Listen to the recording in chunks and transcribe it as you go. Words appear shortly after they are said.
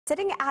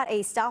sitting at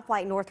a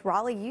stoplight North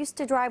Raleigh used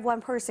to drive one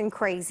person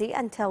crazy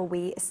until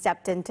we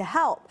stepped in to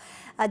help.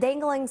 A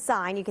dangling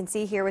sign you can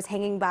see here was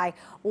hanging by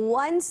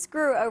one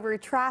screw over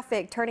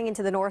traffic turning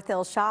into the North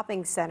Hills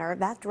Shopping Center.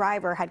 That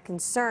driver had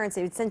concerns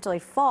it would essentially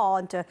fall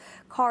into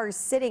cars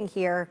sitting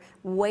here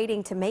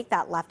waiting to make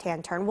that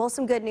left-hand turn. Well,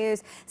 some good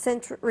news.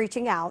 Since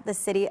reaching out, the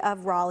city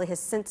of Raleigh has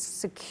since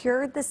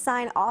secured the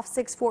sign off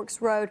Six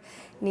Forks Road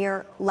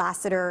near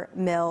Lassiter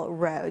Mill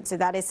Road. So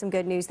that is some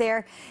good news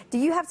there. Do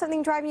you have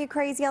something driving you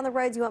crazy on the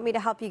roads you want me to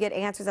help you get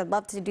answers? I'd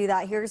love to do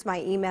that. Here's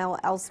my email,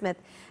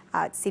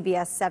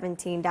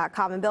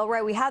 lsmith@cbs17.com. And Bill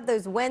Ray, we had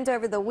those winds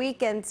over the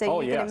weekend,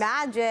 so you can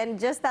imagine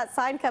just that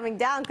sign coming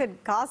down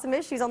could cause some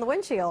issues on the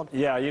windshield.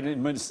 Yeah, I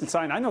know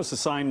it's a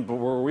sign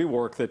where we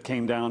work that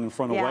came down in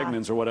front of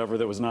Wegmans or whatever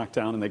that was knocked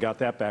down, and they got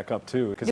that back up too.